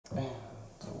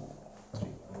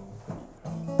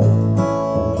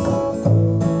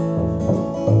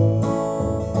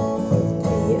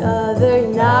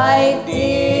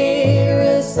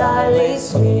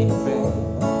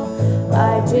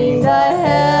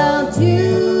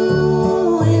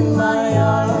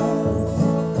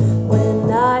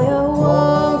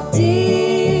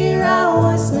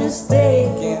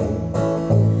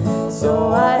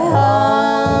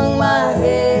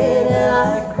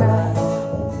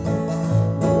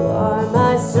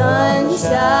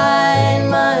sunshine,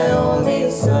 my only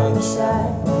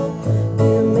sunshine.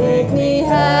 You make me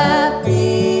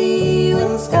happy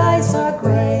when skies are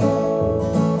gray.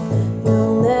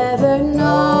 You'll never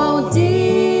know,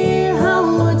 dear, how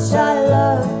much I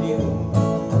love you.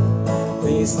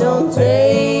 Please don't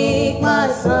take my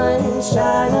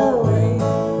sunshine away.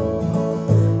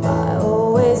 I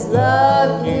always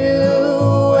loved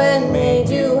you and made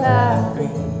you happy,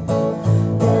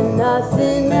 and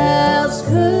nothing else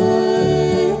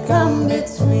could come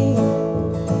between.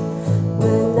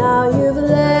 But now you've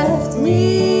left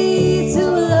me to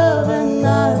love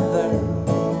another.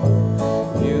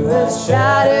 You have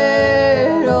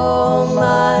shattered all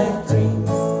my dreams.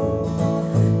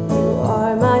 You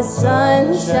are my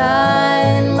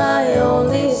sunshine, my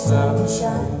only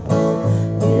sunshine.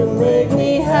 You make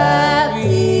me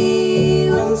happy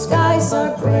when skies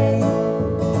are gray.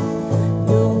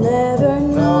 You'll never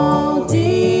know,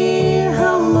 dear,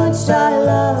 how much I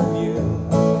love you.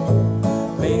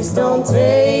 Please don't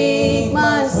take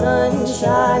my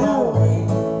sunshine away.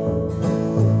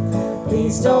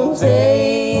 Please don't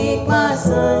take my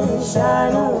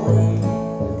sunshine away.